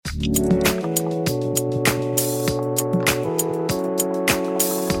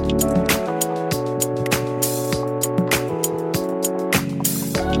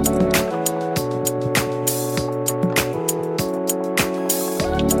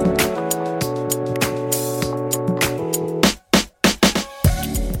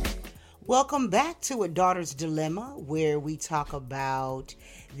Welcome back to A Daughter's Dilemma, where we talk about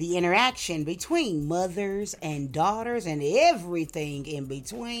the interaction between mothers and daughters and everything in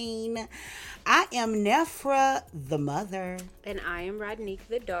between. I am Nefra, the mother. And I am Rodnique,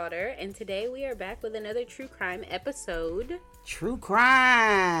 the daughter. And today we are back with another true crime episode. True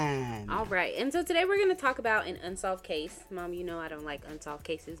crime. All right. And so today we're going to talk about an unsolved case. Mom, you know I don't like unsolved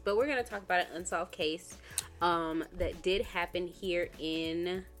cases. But we're going to talk about an unsolved case that did happen here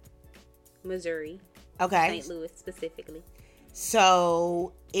in Missouri. Okay. St. Louis specifically.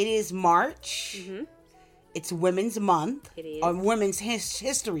 So it is March. Mm-hmm. It's Women's Month. It is. Or Women's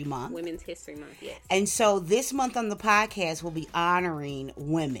History Month. Women's History Month, yes. And so this month on the podcast, we'll be honoring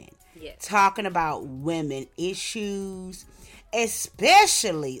women. Yes. Talking about women issues,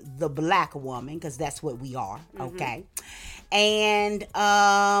 especially the black woman, because that's what we are, okay? And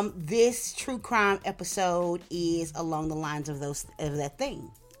this true crime episode is along the lines of that thing.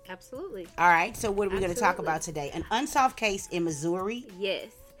 Absolutely. All right, so what are we going to talk about today? An unsolved case in Missouri? Yes.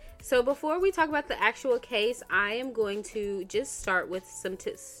 So before we talk about the actual case, I am going to just start with some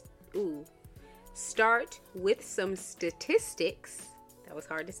statistics. That was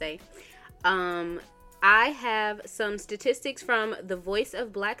hard to say. I have some statistics from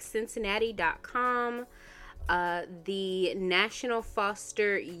thevoiceofblackcincinnati.com, the National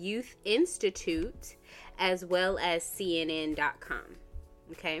Foster Youth Institute, as well as CNN.com.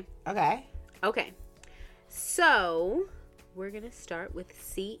 Okay? Okay. So, we're going to start with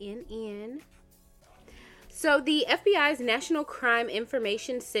CNN. So, the FBI's National Crime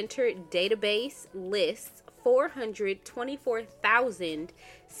Information Center database lists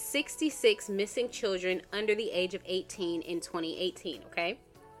 424,066 missing children under the age of 18 in 2018, okay?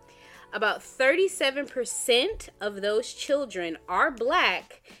 About 37% of those children are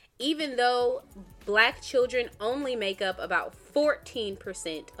black, even though black children only make up about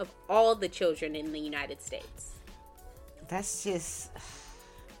 14% of all the children in the United States. That's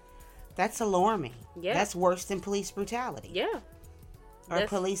alarming. Yeah. That's worse than police brutality. Yeah. Or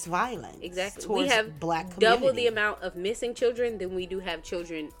police violence. Exactly. Towards We have black community. double the amount of missing children than we do have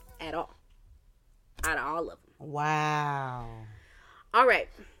children at all. Out of all of them. Wow. All right.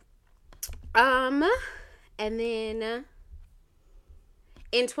 And then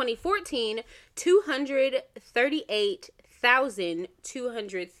in 2014,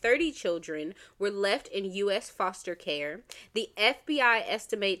 238,230 children were left in U.S. foster care. The FBI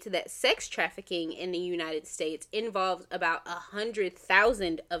estimates that sex trafficking in the United States involves about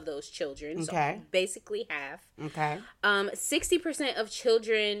 100,000 of those children. Okay. So basically half. Okay. 60%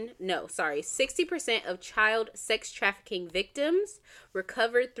 of child sex trafficking victims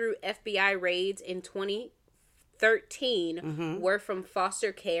recovered through FBI raids in 2013 were from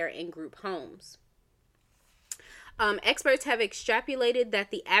foster care and group homes. Experts have extrapolated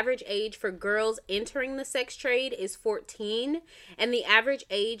that the average age for girls entering the sex trade is 14, and the average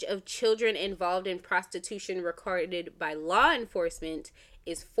age of children involved in prostitution recorded by law enforcement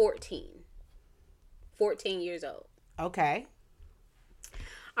is 14 years old. Okay.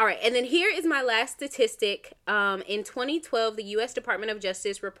 All right, and then here is my last statistic. In 2012, the U.S. Department of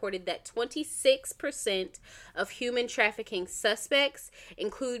Justice reported that 26% of human trafficking suspects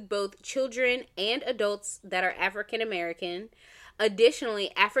include both children and adults that are African American.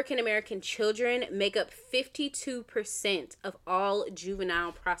 Additionally, African American children make up 52% of all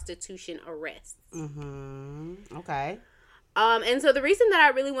juvenile prostitution arrests. Okay. And so the reason that I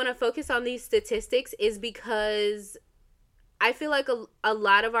really want to focus on these statistics is because I feel like a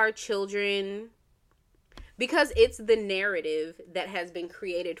lot of our children, because it's the narrative that has been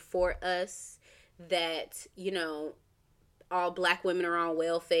created for us that, you know, all black women are on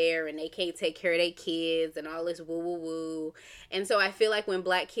welfare and they can't take care of their kids and all this woo woo woo. And so I feel like when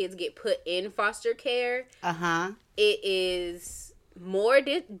black kids get put in foster care, it is more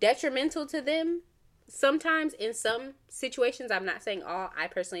detrimental to them. Sometimes in some situations, I'm not saying all, I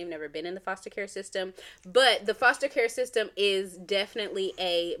personally have never been in the foster care system, but the foster care system is definitely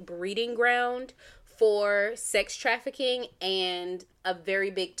a breeding ground for sex trafficking, and a very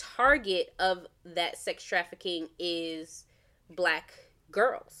big target of that sex trafficking is black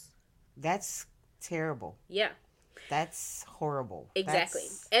girls. That's terrible. Yeah. That's horrible. Exactly.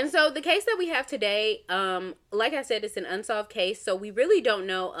 And so the case that we have today, like I said, it's an unsolved case. So we really don't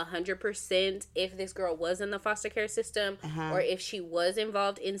know 100% if this girl was in the foster care system or if she was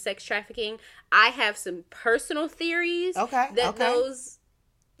involved in sex trafficking. I have some personal theories that those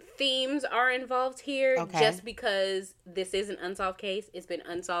themes are involved here just because this is an unsolved case. It's been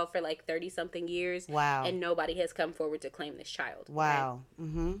unsolved for like 30-something years. Wow. And nobody has come forward to claim this child. Wow.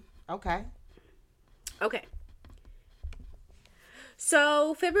 Okay.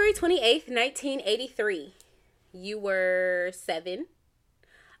 So, February 28th, 1983, you were 7.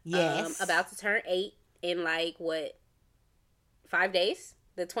 Yes. About to turn 8 in 5 days?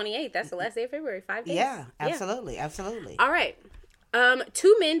 The 28th, that's the last day of February. 5 days. Yeah, absolutely. Absolutely. All right.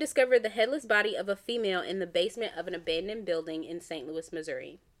 2 men discovered the headless body of a female in the basement of an abandoned building in St. Louis,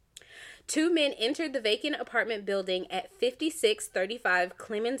 Missouri. 2 men entered the vacant apartment building at 5635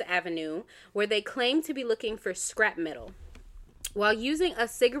 Clemens Avenue, where they claimed to be looking for scrap metal. While using a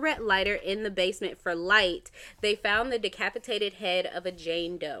cigarette lighter in the basement for light, they found the decapitated head of a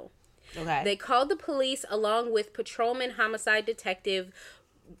Jane Doe. Okay. They called the police along with patrolman homicide detective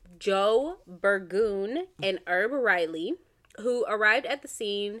Joe Burgoon and Herb Riley, who arrived at the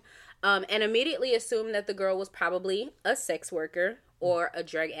scene and immediately assumed that the girl was probably a sex worker or a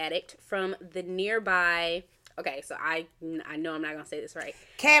drug addict from the nearby... Okay, so I know I'm not going to say this right.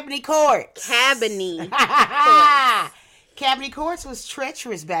 Cabney Courts. Cabney Courts. Cabney Courts was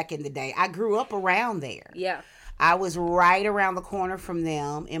treacherous back in the day. I grew up around there. Yeah. I was right around the corner from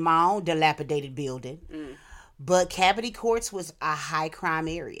them in my own dilapidated building. But Cabney Courts was a high crime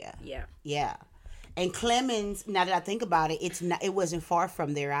area. Yeah. Yeah. And Clemens, now that I think about it, it wasn't far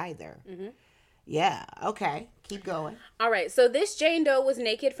from there either. Mm-hmm. Yeah. Okay. Keep going. All right. So this Jane Doe was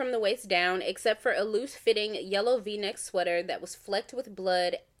naked from the waist down, except for a loose-fitting yellow V-neck sweater that was flecked with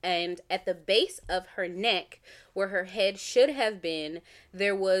blood. And at the base of her neck, where her head should have been,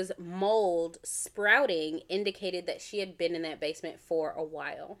 there was mold sprouting, indicated that she had been in that basement for a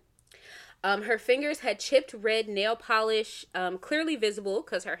while. Her fingers had chipped red nail polish, clearly visible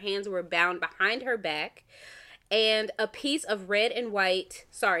because her hands were bound behind her back. And a piece of red and white,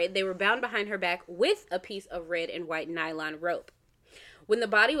 they were bound behind her back with a piece of red and white nylon rope. When the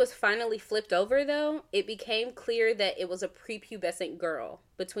body was finally flipped over, though, it became clear that it was a prepubescent girl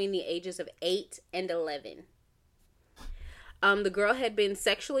between the ages of 8 and 11. The girl had been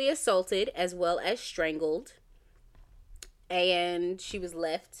sexually assaulted as well as strangled, and she was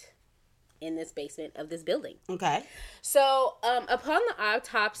left in this basement of this building. Okay. So, upon the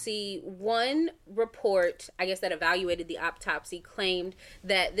autopsy, one report, I guess, that evaluated the autopsy claimed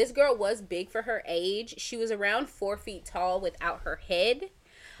that this girl was big for her age. She was around 4 feet tall without her head.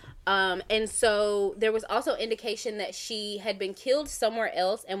 And so there was also indication that she had been killed somewhere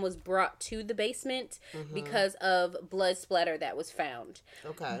else and was brought to the basement because of blood splatter that was found.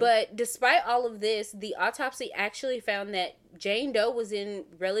 Okay. But despite all of this, the autopsy actually found that Jane Doe was in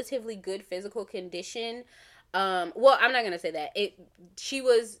relatively good physical condition. Well, I'm not going to say that. She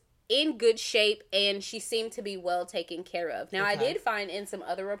was in good shape and she seemed to be well taken care of. Now, I did find in some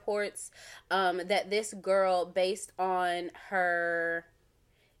other reports that this girl, based on her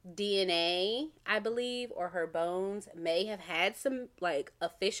DNA, I believe, or her bones, may have had some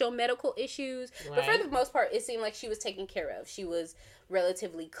official medical issues, but for the most part it seemed like she was taken care of. She was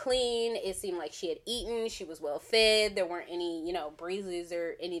relatively clean. It seemed like she had eaten. She was well fed. There weren't any bruises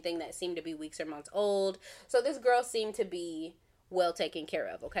or anything that seemed to be weeks or months old. So this girl seemed to be well taken care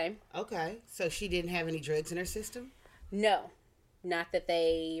of. Okay, so she didn't have any drugs in her system? No, not that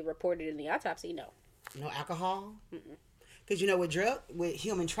they reported in the autopsy. No alcohol. Because with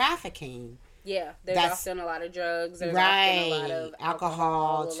human trafficking, there's often a lot of drugs. There's often a lot of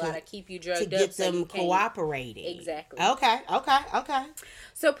alcohol a lot of keep you drugged to up get so them cooperating. Exactly. Okay.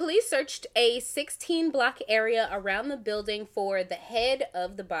 So police searched a 16-block area around the building for the head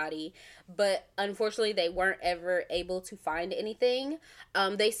of the body, but unfortunately they weren't ever able to find anything.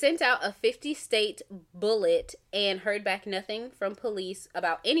 They sent out a 50-state bullet and heard back nothing from police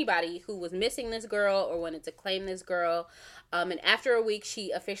about anybody who was missing this girl or wanted to claim this girl. And after a week,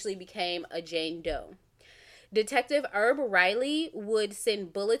 she officially became a Jane Doe. Detective Herb Riley would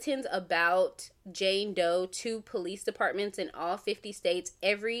send bulletins about Jane Doe to police departments in all 50 states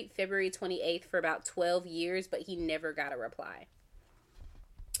every February 28th for about 12 years, but he never got a reply.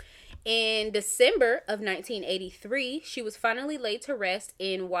 In December of 1983, she was finally laid to rest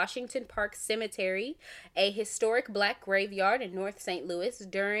in Washington Park Cemetery, a historic black graveyard in North St. Louis.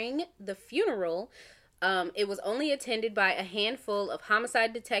 During the funeral, it was only attended by a handful of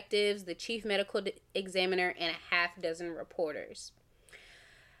homicide detectives, the chief medical examiner, and a half dozen reporters.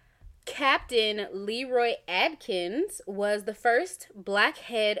 Captain Leroy Adkins was the first black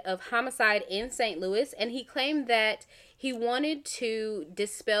head of homicide in St. Louis, and he claimed that he wanted to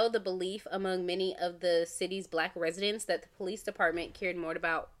dispel the belief among many of the city's black residents that the police department cared more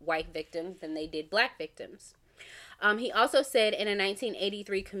about white victims than they did black victims. He also said in a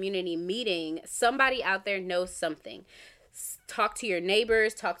 1983 community meeting, somebody out there knows something. Talk to your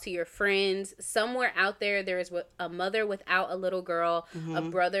neighbors, talk to your friends. Somewhere out there is a mother without a little girl, a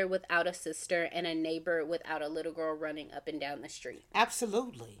brother without a sister, and a neighbor without a little girl running up and down the street.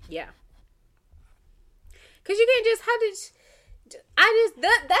 Absolutely. Yeah. Because you can't just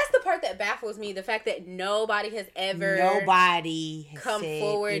that's the part that baffles me. The fact that nobody has come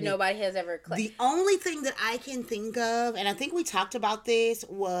forward. Nobody has ever claimed. The only thing that I can think of, and I think we talked about this,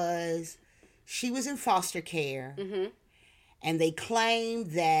 was she was in foster care. Mm-hmm. And they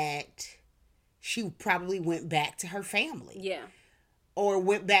claimed that she probably went back to her family. Yeah. Or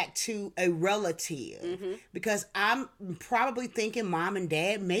went back to a relative. Mm-hmm. Because I'm probably thinking mom and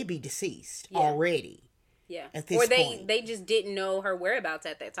dad may be deceased already. Yeah. At this point. They just didn't know her whereabouts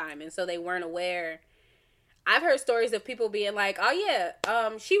at that time. And so they weren't aware. I've heard stories of people being like, oh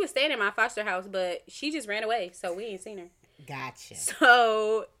yeah, she was staying in my foster house, but she just ran away. So we ain't seen her. Gotcha.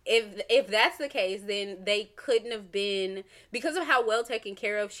 So if that's the case, then they couldn't have been, because of how well taken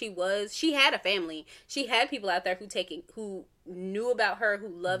care of she was. She had a family. She had people out there who knew about her, who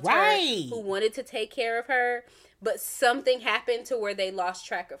loved her, who wanted to take care of her. But something happened to where they lost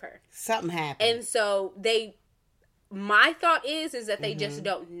track of her. Something happened, and so my thought is that they just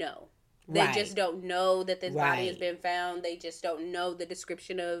don't know. They just don't know that this body has been found. They just don't know the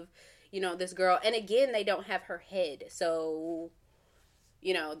description of, this girl. And again, they don't have her head. So,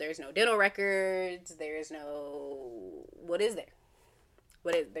 there's no dental records. There's no... What is there?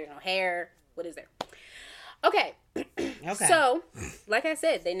 There's no hair. What is there? Okay. So, like I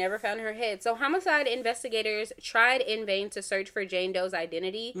said, they never found her head. So, homicide investigators tried in vain to search for Jane Doe's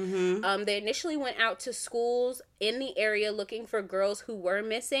identity. Mm-hmm. They initially went out to schools in the area looking for girls who were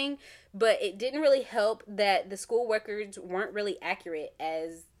missing, but it didn't really help that the school records weren't really accurate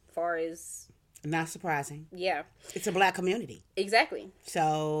as far as... Not surprising. Yeah. It's a black community. Exactly.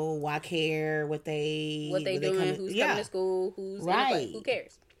 So, why care what they doing, who's coming to school, who's who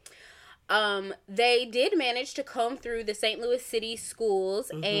cares? They did manage to comb through the St. Louis City schools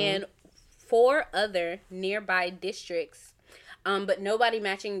and 4 other nearby districts, but nobody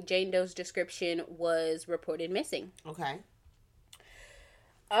matching Jane Doe's description was reported missing. Okay.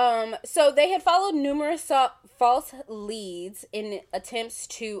 So they had followed numerous false leads in attempts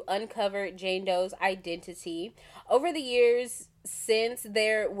to uncover Jane Doe's identity. Over the years, since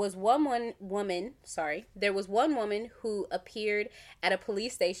there was one woman who appeared at a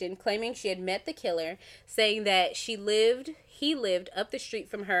police station claiming she had met the killer, saying that he lived up the street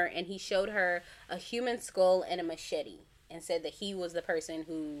from her, and he showed her a human skull and a machete, and said that he was the person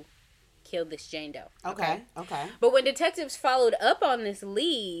who killed this Jane Doe. Okay. But when detectives followed up on this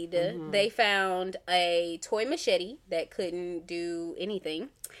lead, they found a toy machete that couldn't do anything.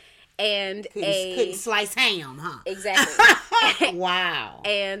 And couldn't slice ham, huh? Exactly. Wow.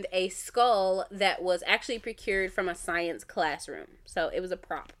 And a skull that was actually procured from a science classroom. So it was a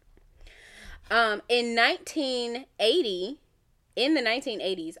prop. In the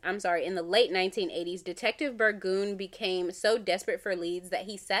late 1980s, Detective Burgoon became so desperate for leads that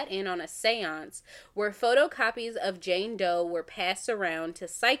he sat in on a seance where photocopies of Jane Doe were passed around to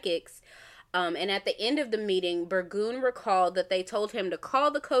psychics. And at the end of the meeting, Burgoon recalled that they told him to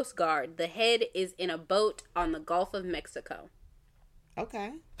call the Coast Guard. The head is in a boat on the Gulf of Mexico.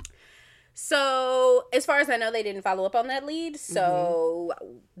 Okay. So, as far as I know, they didn't follow up on that lead. So,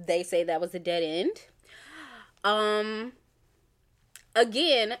 they say that was a dead end.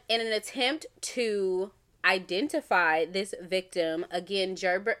 Again, in an attempt to identify this victim, again,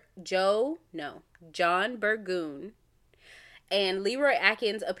 John Burgoon and Leroy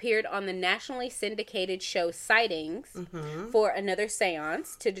Atkins appeared on the nationally syndicated show Sightings for another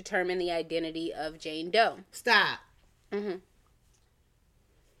seance to determine the identity of Jane Doe. Stop.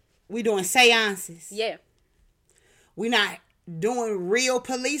 We doing seances. Yeah. We not doing real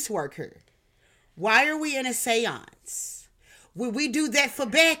police work here. Why are we in a seance? Would we do that for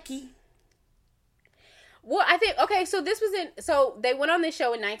Becky? Well, I think, okay, so they went on this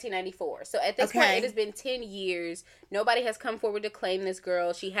show in 1994. So at this point, it has been 10 years. Nobody has come forward to claim this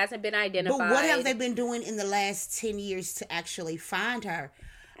girl. She hasn't been identified. But what have they been doing in the last 10 years to actually find her?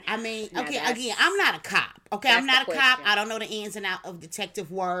 I mean, again, I'm not a cop. Okay, I'm not a cop. I don't know the ins and outs of detective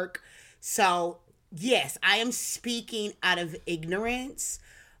work. So, yes, I am speaking out of ignorance.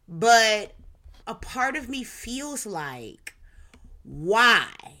 But a part of me feels like, why?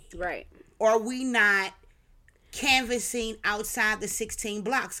 Right. Are we not canvassing outside the 16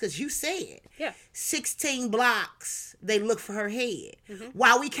 blocks? Because you said 16 blocks they look for her head.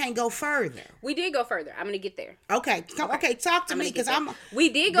 Why we can't go further? We did go further. I'm gonna get there. Okay, talk to me, because we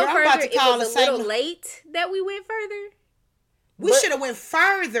did go further. It was a little late that we went further. We should have went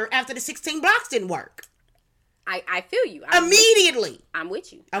further after the 16 blocks didn't work. I feel you. Immediately. I'm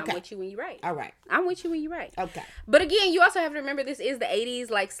with you. Okay. I'm with you when you're right. All right. I'm with you when you're right. Okay. But again, you also have to remember this is the 80s.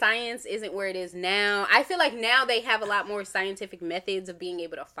 Like, science isn't where it is now. I feel like now they have a lot more scientific methods of being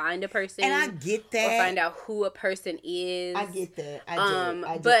able to find a person. And I get that. Or find out who a person is. I get that.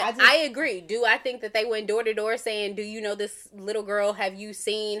 I agree. Do I think that they went door to door saying, do you know this little girl? Have you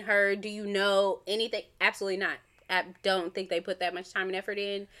seen her? Do you know anything? Absolutely not. I don't think they put that much time and effort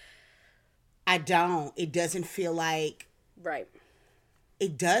in. I don't. It doesn't feel like... Right.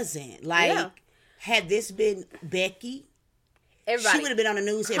 It doesn't. Like, had this been Becky, everybody, she would have been on the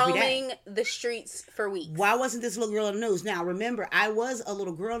news every day. Combing the streets for weeks. Why wasn't this little girl on the news? Now, remember, I was a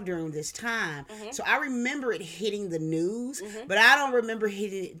little girl during this time. Mm-hmm. So I remember it hitting the news, but I don't remember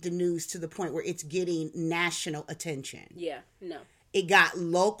hitting the news to the point where it's getting national attention. Yeah, no. It got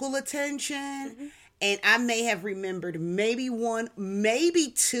local attention. And I may have remembered maybe one,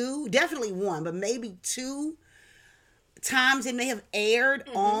 maybe two, definitely one, but maybe two times it may have aired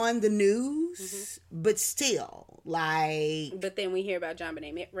on the news, but still, like... But then we hear about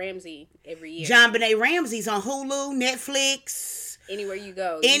JonBenet Ramsey every year. JonBenet Ramsey's on Hulu, Netflix. Anywhere you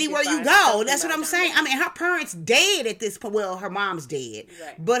go. Anywhere you go. That's what I'm saying. I mean, her parents dead at this point. Well, her mom's dead.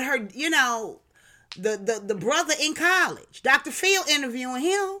 Right. But her, you know, the brother in college, Dr. Phil interviewing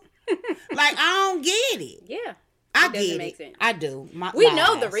him. Like, I don't get it. Yeah. I get it. Sense. I do. We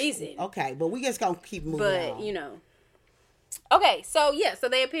know the reason. Okay, but we just gonna keep moving on. But, you know. Okay, so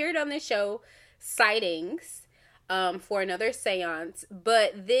they appeared on this show, Sightings, for another seance.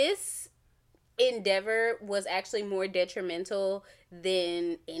 But this endeavor was actually more detrimental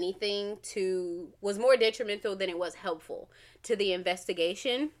than anything was more detrimental than it was helpful to the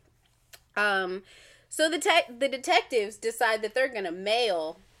investigation. So the detectives decide that they're gonna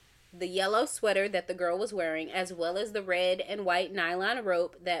mail the yellow sweater that the girl was wearing, as well as the red and white nylon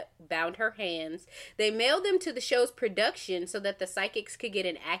rope that bound her hands. They mailed them to the show's production so that the psychics could get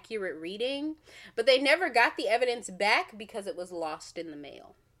an accurate reading, but they never got the evidence back because it was lost in the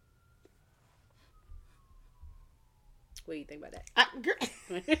mail. What do you think about that?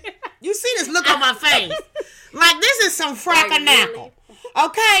 You see this look on my face. Like, this is some frackernackle. Really?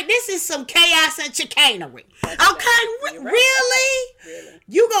 Okay? This is some chaos and chicanery. Okay? Really?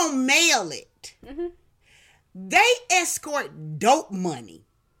 You gonna mail it. Mm-hmm. They escort dope money.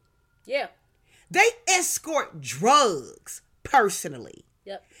 Yeah. They escort drugs, personally.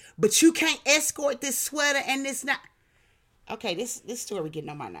 Yep. But you can't escort this sweater and this not... Okay, this story getting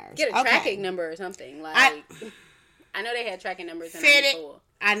on my nerves. Get a tracking number or something. Like... I know they had tracking numbers in before.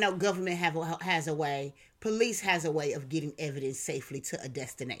 I know government has a way. Police has a way of getting evidence safely to a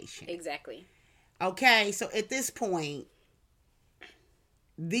destination. Exactly. Okay, so at this point,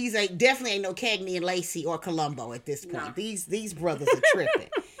 these definitely ain't no Cagney and Lacey or Columbo at this point. No. These brothers are tripping.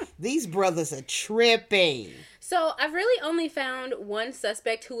 These brothers are tripping. So I've really only found one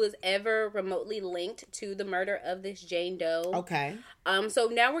suspect who was ever remotely linked to the murder of this Jane Doe. Okay. So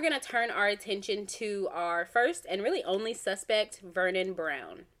now we're going to turn our attention to our first and really only suspect, Vernon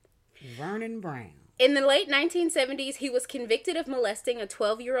Brown. Vernon Brown. In the late 1970s, he was convicted of molesting a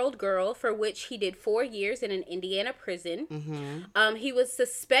 12-year-old girl, for which he did 4 years in an Indiana prison. Mm-hmm. He was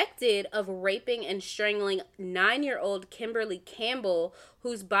suspected of raping and strangling 9-year-old Kimberly Campbell,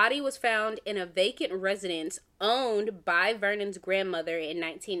 whose body was found in a vacant residence owned by Vernon's grandmother in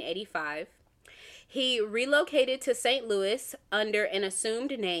 1985. He relocated to St. Louis under an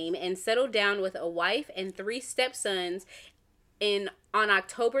assumed name and settled down with a wife and 3 stepsons on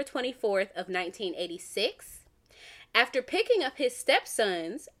October 24th of 1986. After picking up his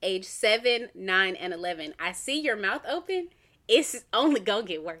stepsons, age 7, 9, and 11, I see your mouth open. It's only gonna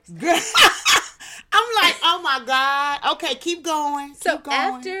get worse. I'm like, oh my God. Okay, keep going.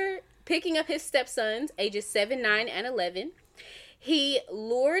 After picking up his stepsons, ages 7, 9, and 11, he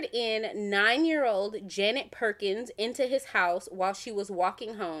lured in 9-year-old Janet Perkins into his house while she was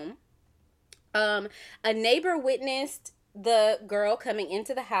walking home. A neighbor witnessed the girl coming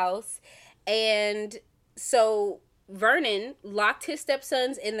into the house, and so Vernon locked his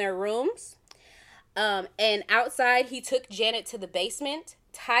stepsons in their rooms, and outside he took Janet to the basement,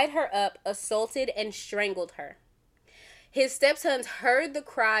 tied her up, assaulted, and strangled her. His stepsons heard the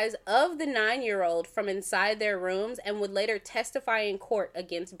cries of the 9-year-old from inside their rooms and would later testify in court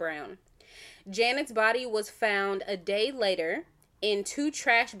against Brown. Janet's body was found a day later in 2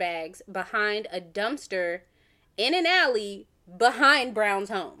 trash bags behind a dumpster in an alley behind Brown's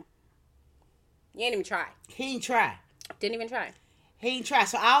home. He ain't even try. He ain't try. Didn't even try. He ain't try.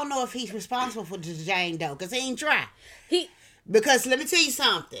 So I don't know if he's responsible for Jane Doe, because he ain't try. Because let me tell you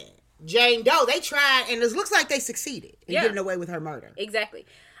something. Jane Doe, they tried, and it looks like they succeeded in getting away with her murder. Exactly.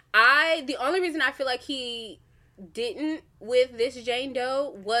 The only reason I feel like he didn't with this Jane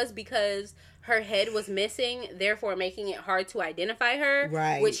Doe was because her head was missing, therefore making it hard to identify her.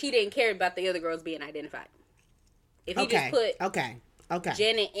 Right. Which he didn't care about the other girls being identified. If he just put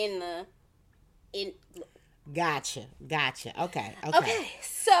Janet in. Gotcha. Okay.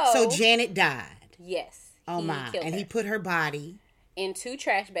 So Janet died. Yes. Oh my! And he put her body in 2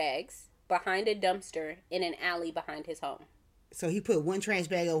 trash bags behind a dumpster in an alley behind his home. So he put 1 trash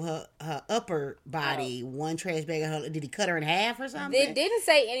bag on her upper body, 1 trash bag on her. Did he cut her in half or something? It didn't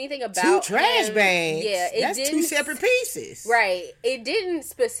say anything about 2 trash bags. Yeah, that's 2 separate pieces. Right. It didn't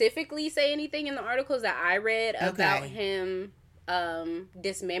specifically say anything in the articles that I read about him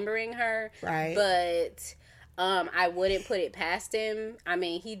dismembering her. Right. But I wouldn't put it past him. I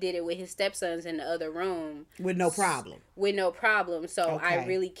mean, he did it with his stepsons in the other room. With no problem. So I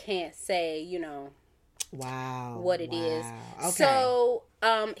really can't say, what it is. Okay. So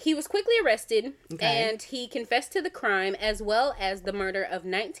he was quickly arrested, and he confessed to the crime as well as the murder of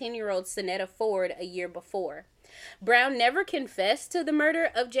 19-year-old Sonetta Ford a year before. Brown never confessed to the murder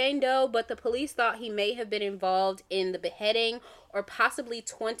of Jane Doe, but the police thought he may have been involved in the beheading or possibly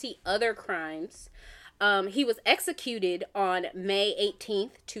 20 other crimes. He was executed on May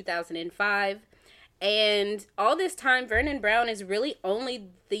 18th, 2005. And all this time, Vernon Brown is really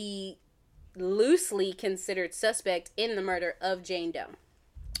only the loosely considered suspect in the murder of Jane Doe.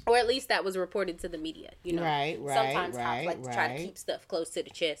 Or at least that was reported to the media. Right. Sometimes cops like to try to keep stuff close to the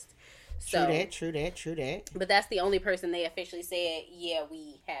chest. So, True that. But that's the only person they officially said, yeah,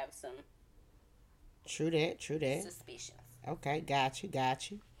 we have some. True that. Suspicions. Okay, got you.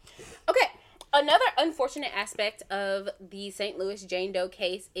 Okay. Another unfortunate aspect of the St. Louis Jane Doe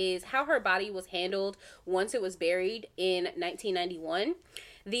case is how her body was handled once it was buried in 1991.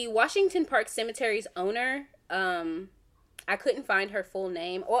 The Washington Park Cemetery's owner, I couldn't find her full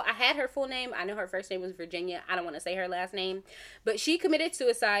name. Well, I had her full name. I know her first name was Virginia. I don't want to say her last name. But she committed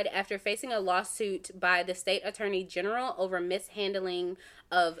suicide after facing a lawsuit by the state attorney general over mishandling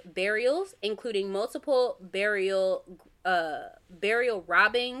of burials, including multiple burial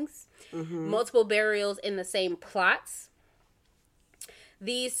robbings, multiple burials in the same plots.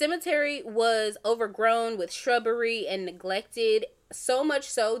 The cemetery was overgrown with shrubbery and neglected, so much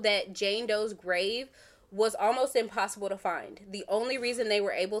so that Jane Doe's grave was almost impossible to find. The only reason they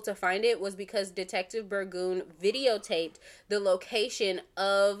were able to find it was because Detective Burgoon videotaped the location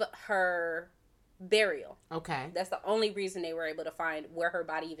of her burial. Okay. That's the only reason they were able to find where her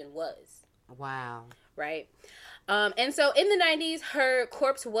body even was. Wow. Right? And so in the 90s, her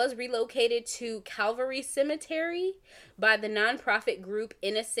corpse was relocated to Calvary Cemetery by the nonprofit group by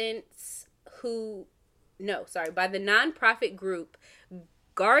the nonprofit group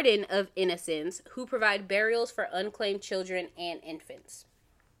Garden of Innocence, who provide burials for unclaimed children and infants.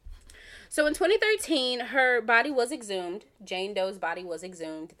 So in 2013, her body was exhumed. Jane Doe's body was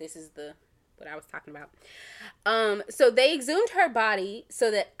exhumed. This is what I was talking about. So they exhumed her body so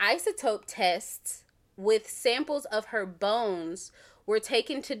that isotope tests with samples of her bones were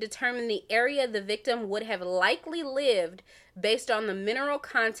taken to determine the area the victim would have likely lived based on the mineral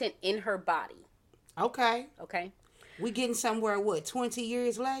content in her body. Okay. We getting somewhere, 20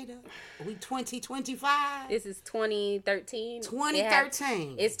 years later? We 2025? This is 2013.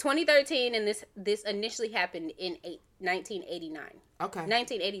 2013. It's 2013, and this initially happened in 1989. Okay.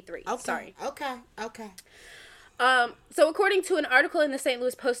 1983. Okay. Sorry. Okay. So according to an article in the St.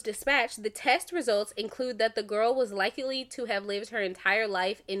 Louis Post-Dispatch, the test results include that the girl was likely to have lived her entire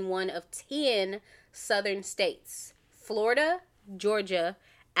life in one of 10 southern states: Florida, Georgia,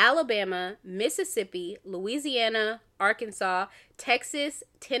 Alabama, Mississippi, Louisiana, Arkansas, Texas,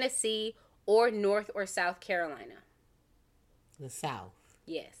 Tennessee, or North or South Carolina. The South.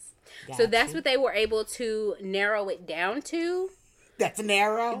 Yes. Gotcha. So that's what they were able to narrow it down to. That's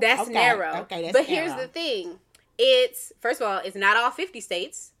narrow? That's narrow. Okay, that's But narrow. here's the thing. First of all, it's not all 50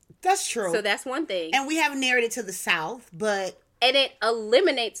 states. That's true. So that's one thing. And we have narrowed it to the South, but... And it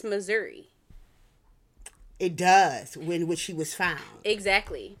eliminates Missouri. It does, when she was found.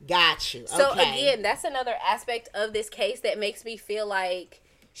 Exactly. Got you. So again, that's another aspect of this case that makes me feel like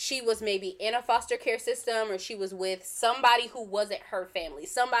she was maybe in a foster care system, or she was with somebody who wasn't her family,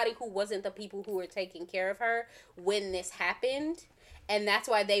 somebody who wasn't the people who were taking care of her when this happened. And that's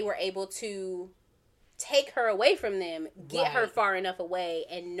why they were able to take her away from them, get her far enough away,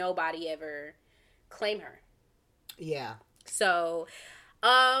 and nobody ever claim her. Yeah. So...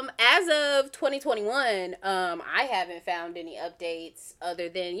 as of 2021, I haven't found any updates other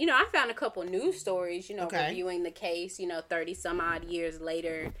than, I found a couple news stories, reviewing the case, 30 some odd years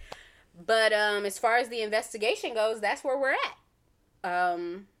later. But, as far as the investigation goes, that's where we're at.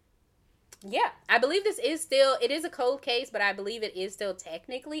 Yeah, I believe this is still, it is a cold case, but I believe it is still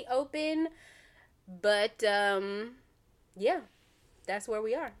technically open. But, yeah, that's where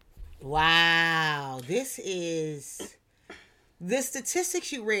we are. Wow. The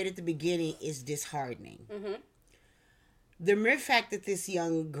statistics you read at the beginning is disheartening. Mm-hmm. The mere fact that this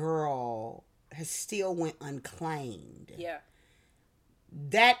young girl has still went unclaimed. Yeah.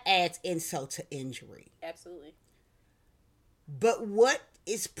 That adds insult to injury. Absolutely. But what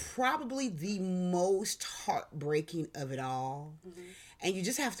is probably the most heartbreaking of it all, and you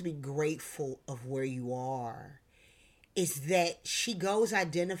just have to be grateful of where you are, is that she goes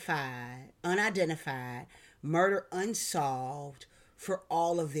unidentified, murder unsolved for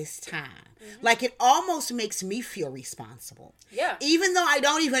all of this time. Like, it almost makes me feel responsible. Yeah. Even though I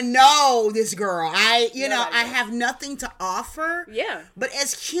don't even know this girl. I Nobody have nothing to offer. Yeah. But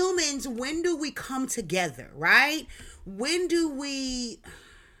as humans, when do we come together, right? When do we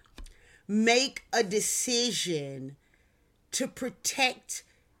make a decision to protect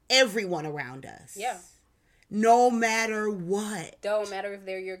everyone around us? Yeah. No matter what. Don't matter if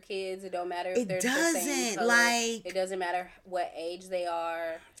they're your kids. It don't matter if they're the same color. It doesn't matter what age they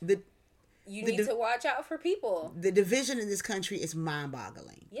are. You need to watch out for people. The division in this country is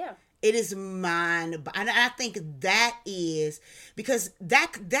mind-boggling. Yeah. It is and I think that is because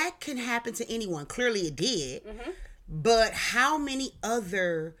that can happen to anyone. Clearly it did. Mm-hmm. But how many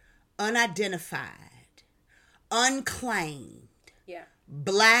other unidentified, unclaimed,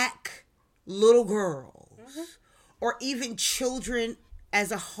 black little girls, or even children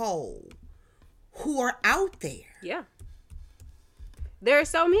as a whole who are out there? Yeah. There are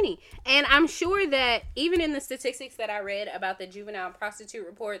so many. And I'm sure that even in the statistics that I read about the juvenile prostitute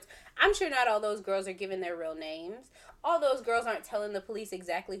reports, I'm sure not all those girls are given their real names. All those girls aren't telling the police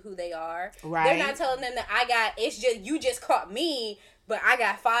exactly who they are. Right. They're not telling them that you just caught me, but I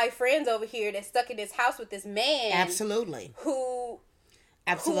got 5 friends over here that's stuck in this house with this man. Absolutely. Who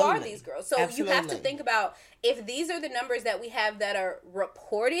are these girls? So you have to think about, if these are the numbers that we have that are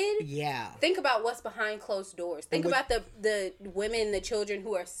reported, think about what's behind closed doors. Think about the women, the children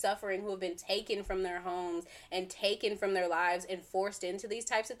who are suffering, who have been taken from their homes and taken from their lives and forced into these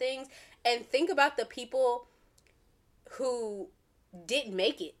types of things. And think about the people who didn't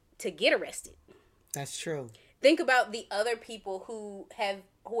make it to get arrested. That's true. Think about the other people who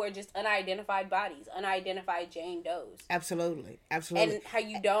are just unidentified bodies, unidentified Jane Does. Absolutely. And how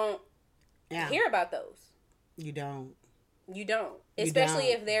you don't hear about those. You don't.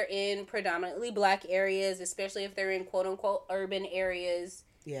 Especially if they're in predominantly black areas, especially if they're in quote-unquote urban areas.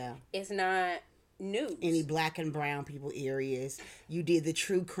 Yeah. It's not news. Any black and brown people areas. You did the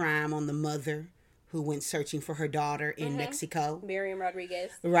true crime on the mother who went searching for her daughter in Mexico. Miriam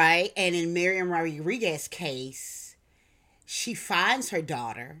Rodriguez. Right. And in Miriam Rodriguez's case, she finds her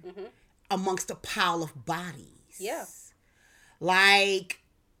daughter amongst a pile of bodies. Yeah. Like,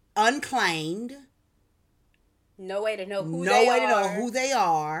 unclaimed. No way to know who they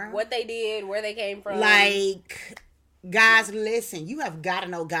are. What they did, where they came from. Like, guys, listen, you have got to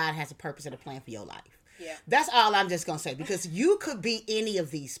know God has a purpose and a plan for your life. Yeah. That's all I'm just going to say. Because you could be any of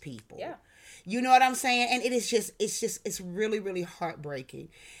these people. Yeah. You know what I'm saying? And it's really, really heartbreaking.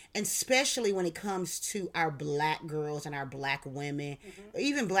 And especially when it comes to our black girls and our black women,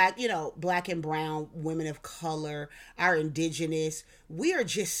 even black and brown women of color, our indigenous, we are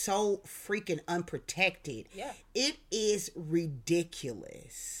just so freaking unprotected. Yeah. It is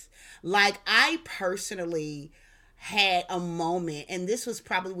ridiculous. Like, I personally had a moment, and this was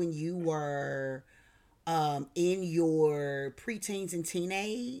probably when you were in your preteens and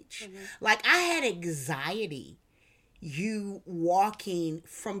teenage. Like, I had anxiety you walking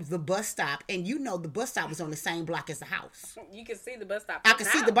from the bus stop, and the bus stop was on the same block as the house. You could see the bus stop. I could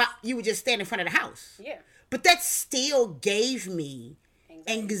see the bus. You would just stand in front of the house. Yeah. But that still gave me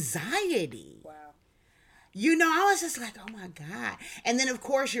anxiety. Wow. I was just like, oh my God. And then of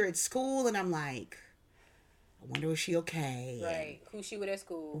course you're at school, and I'm like, I wonder if she okay. Right. Who's she with at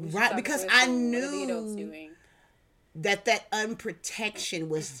school? Right, because I knew that unprotection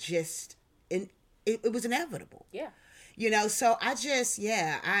was just, it was inevitable. Yeah. So I just,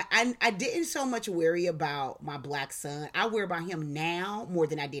 I didn't so much worry about my black son. I worry about him now more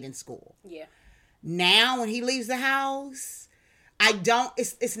than I did in school. Yeah. Now when he leaves the house, I don't,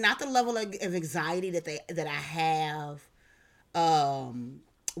 it's not the level of anxiety that I have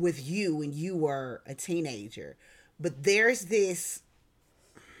with you when you were a teenager. But there's this,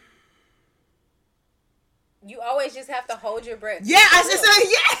 you always just have to hold your breath. Yeah, I just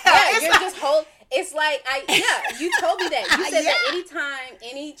say, you're just hold. It's like, you told me that. You said Yeah. that anytime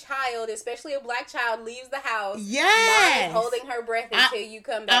any child, especially a black child, leaves the house, Yes. mom is holding her breath until you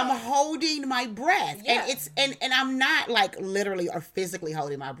come back. I'm holding my breath. Yeah. And I'm not like literally or physically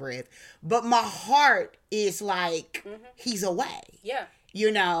holding my breath, but my heart is like, he's away. Yeah. You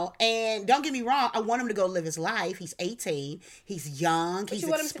know, and don't get me wrong, I want him to go live his life. He's 18. He's young. But he's you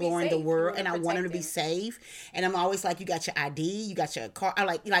want him to be exploring the safe. world, You and I wanna want him to protect be him. safe. And I'm always like, you got your ID, you got your car. I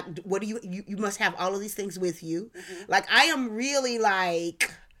like, what do you must have all of these things with you. Like, I am really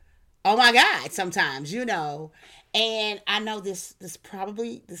like, oh my God, sometimes, you know. And I know this is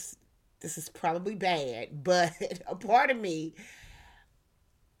probably bad, but a part of me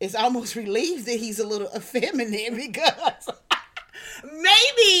is almost relieved that he's a little effeminate because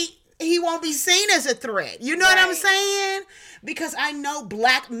maybe he won't be seen as a threat. You know what I'm Right. saying? Because I know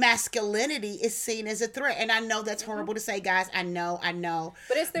black masculinity is seen as a threat. And I know that's horrible to say, guys. I know.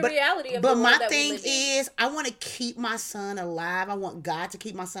 But it's the reality of the But world my that we thing live in. is, I want to keep my son alive. I want God to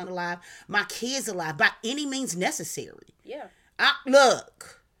keep my son alive, my kids alive, by any means necessary. Yeah.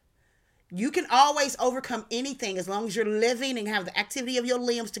 Look, you can always overcome anything as long as you're living and have the activity of your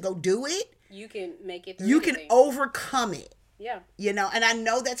limbs to go do it. You can make it through You anything. can overcome it. Yeah. You know, and I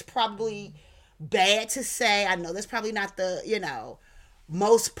know that's probably bad to say. I know that's probably not the,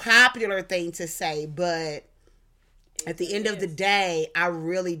 most popular thing to say, but at the end of the day, I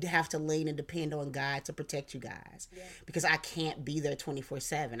really have to lean and depend on God to protect you guys. Yeah. Because I can't be there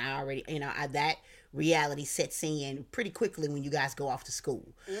 24/7. I already, that reality sets in pretty quickly when you guys go off to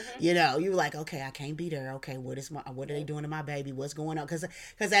school. You know, you're like, okay, I can't be there. Okay, what are they doing to my baby? What's going on? Because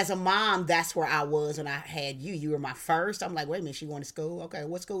as a mom, that's where I was when I had you. You were my first. I'm like, wait a minute, she going to school? Okay,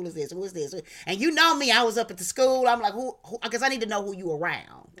 what school is this? Who is this? And you know me, I was up at the school. I'm like, who? Because I need to know who you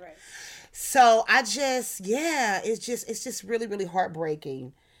around. Right. So I just, it's just really, really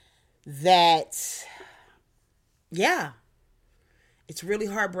heartbreaking that, it's really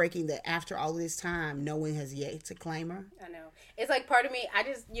heartbreaking that after all of this time, no one has yet to claim her. I know. It's like part of me, I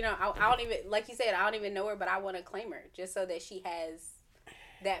just, I don't even, like you said, I don't even know her, but I want to claim her just so that she has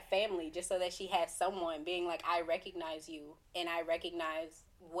that family, just so that she has someone being like, I recognize you and I recognize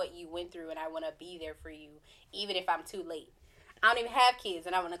what you went through and I want to be there for you, even if I'm too late. I don't even have kids,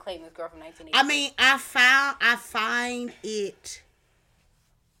 and I want to claim this girl from 1980. I mean, I find it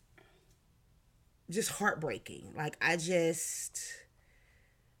just heartbreaking. Like,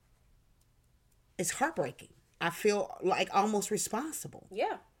 it's heartbreaking. I feel like almost responsible.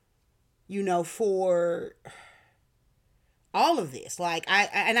 Yeah. For all of this. Like,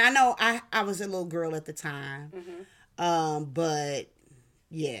 I know I was a little girl at the time. But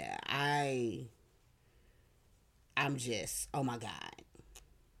yeah, I'm just, oh my God.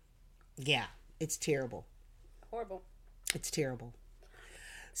 Yeah, it's terrible. Horrible. It's terrible.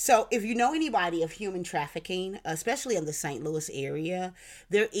 So if you know anybody of human trafficking, especially in the St. Louis area,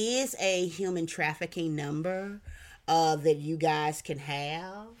 there is a human trafficking number that you guys can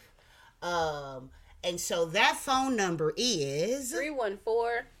have. And so that phone number is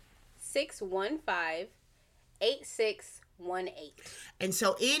 314-615-8618. And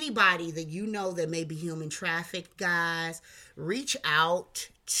so anybody that you know that may be human trafficked, guys, reach out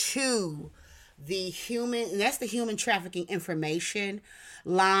to that's the human trafficking information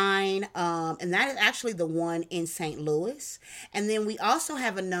line. And that is actually the one in St. Louis. And then we also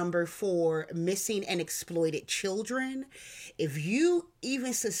have a number for missing and exploited children. If you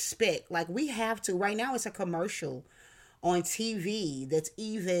even suspect, like we have to, right now it's a commercial on TV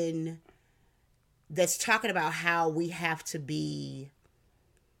that's talking about how we have to be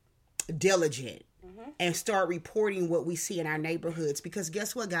diligent and start reporting what we see in our neighborhoods. Because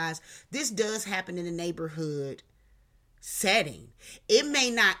guess what, guys? This does happen in a neighborhood setting. It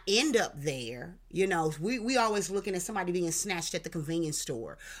may not end up there. We always looking at somebody being snatched at the convenience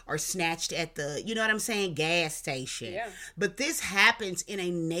store or snatched at the, gas station. Yeah. But this happens in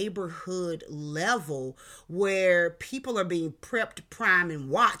a neighborhood level where people are being prepped, primed, and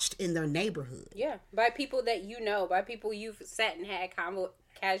watched in their neighborhood. Yeah, by people that by people you've sat and had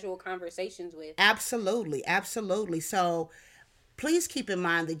casual conversations with. Absolutely, absolutely. So please keep in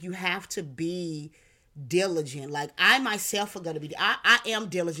mind that you have to be diligent. Like I myself are going to be, I am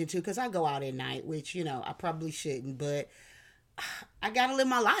diligent too, because I go out at night, which, I probably shouldn't, but I got to live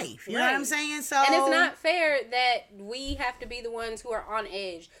my life. You know what I'm saying? So, and it's not fair that we have to be the ones who are on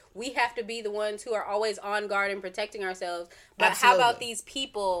edge. We have to be the ones who are always on guard and protecting ourselves. But How about these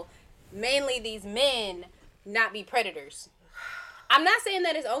people, mainly these men, not be predators? I'm not saying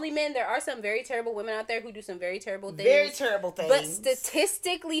that it's only men. There are some very terrible women out there who do some very terrible things. Very terrible things. But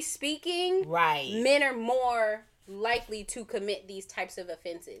statistically speaking, right, men are more likely to commit these types of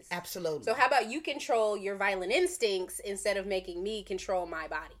offenses. Absolutely. So how about you control your violent instincts instead of making me control my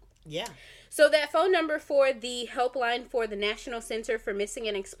body? Yeah. So that phone number for the helpline for the National Center for Missing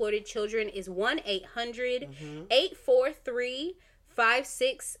and Exploited Children is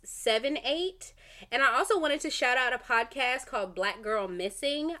 1-800-843-5678. And I also wanted to shout out a podcast called Black Girl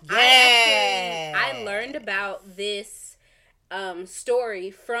Missing. Yeah. I learned about this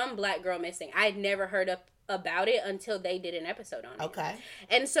story from Black Girl Missing. I had never heard about it until they did an episode on it. Okay.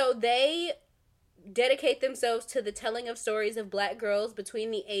 And so they dedicate themselves to the telling of stories of Black girls between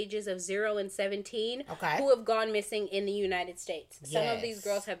the ages of 0 and 17 who have gone missing in the United States. Some of these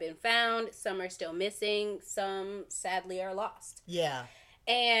girls have been found, some are still missing, some sadly are lost. Yeah.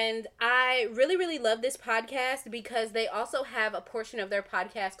 And I really, really love this podcast because they also have a portion of their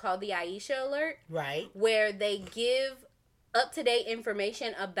podcast called the Aisha Alert. Right. Where they give up-to-date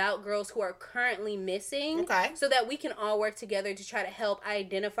information about girls who are currently missing. Okay. So that we can all work together to try to help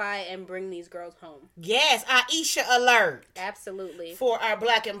identify and bring these girls home. Yes, Aisha Alert. Absolutely. For our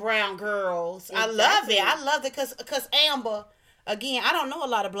Black and brown girls. Exactly. I love it because Amber, again, I don't know a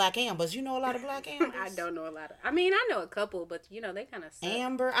lot of Black Ambers. You know a lot of Black Ambers? I don't know a lot of... I mean, I know a couple, but, they kind of suck.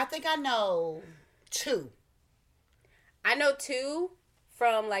 Amber, I think I know 2. I know 2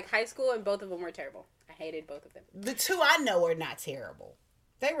 from, high school, and both of them were terrible. I hated both of them. The 2 I know are not terrible.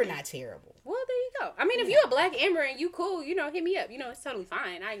 They were not terrible. Well, there you go. I mean, if you a Black Amber and you cool, hit me up. It's totally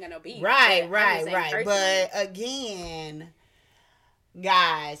fine. I ain't got no beef. Right. But again,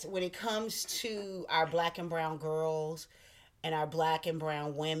 guys, when it comes to our Black and brown girls and our Black and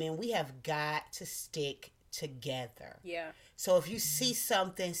brown women, we have got to stick together. Yeah. So if you see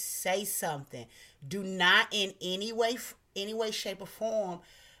something, say something. Do not in any way, shape, or form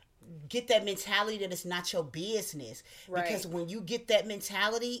get that mentality that it's not your business. Right. Because when you get that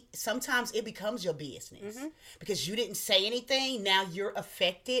mentality, sometimes it becomes your business. Mm-hmm. Because you didn't say anything, now you're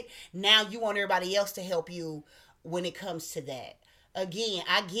affected. Now you want everybody else to help you when it comes to that. Again,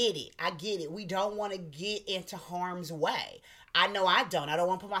 I get it. We don't want to get into harm's way. I know I don't. I don't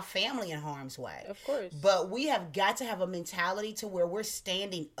want to put my family in harm's way. Of course. But we have got to have a mentality to where we're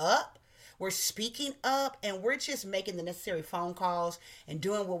standing up. We're speaking up, and we're just making the necessary phone calls and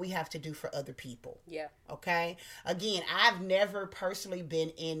doing what we have to do for other people. Yeah. Okay? Again, I've never personally been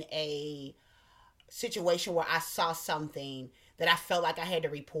in a situation where I saw something that I felt like I had to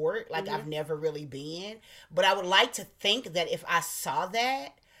report. I've never really been. But I would like to think that if I saw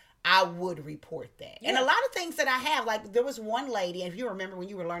that, I would report that. Yeah. And a lot of things that I have, there was one lady, and if you remember when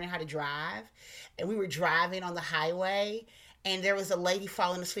you were learning how to drive, and we were driving on the highway, and there was a lady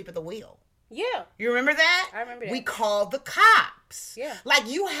falling asleep at the wheel. Yeah. You remember that? I remember that. We called the cops. Yeah.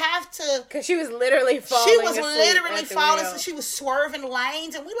 You have to... Because she was literally falling asleep. She was swerving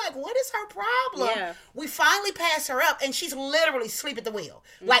lanes, and we what is her problem? Yeah. We finally pass her up, and she's literally asleep at the wheel.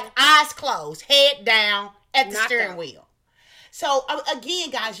 Mm-hmm. Eyes closed, head down at the steering wheel. So, again,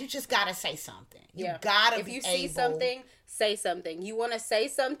 guys, you just got to say something. You got to If you see something... say something. You want to say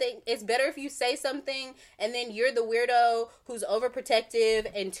something? It's better if you say something and then you're the weirdo who's overprotective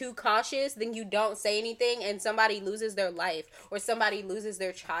and too cautious, then you don't say anything and somebody loses their life or somebody loses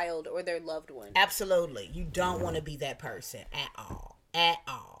their child or their loved one. Absolutely. You don't want to be that person at all. At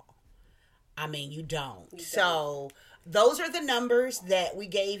all. I mean, you don't. So, those are the numbers that we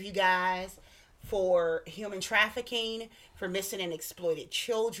gave you guys for human trafficking, for missing and exploited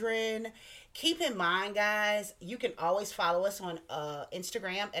children. Keep in mind, guys, you can always follow us on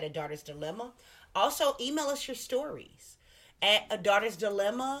Instagram at A Daughter's Dilemma. Also, email us your stories at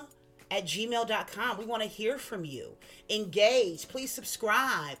adaughter'sdilemma@gmail.com. We want to hear from you. Engage. Please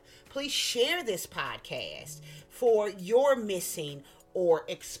subscribe. Please share this podcast for your missing or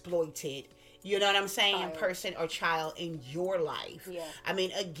exploited, you know what I'm saying, person or child in your life. Yeah. I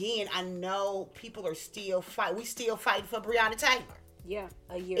mean, again, I know people are still fighting. We still fighting for Breonna Taylor. Yeah,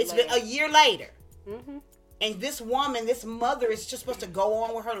 It's been a year later. Mm-hmm. And this woman, this mother is just supposed to go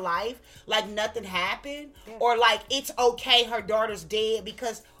on with her life like nothing happened. Yeah. Or it's okay her daughter's dead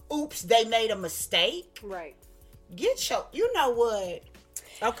because, oops, they made a mistake. Right. You know what?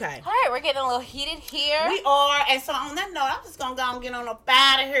 Okay. All right, we're getting a little heated here. We are. And so on that note, I'm just going to go and get on up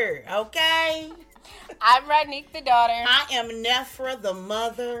out of here. Okay? I'm Rodnique, the daughter. I am Nefra, the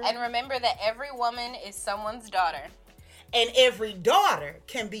mother. And remember that every woman is someone's daughter. And every daughter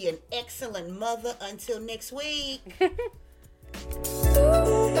can be an excellent mother. Until next week.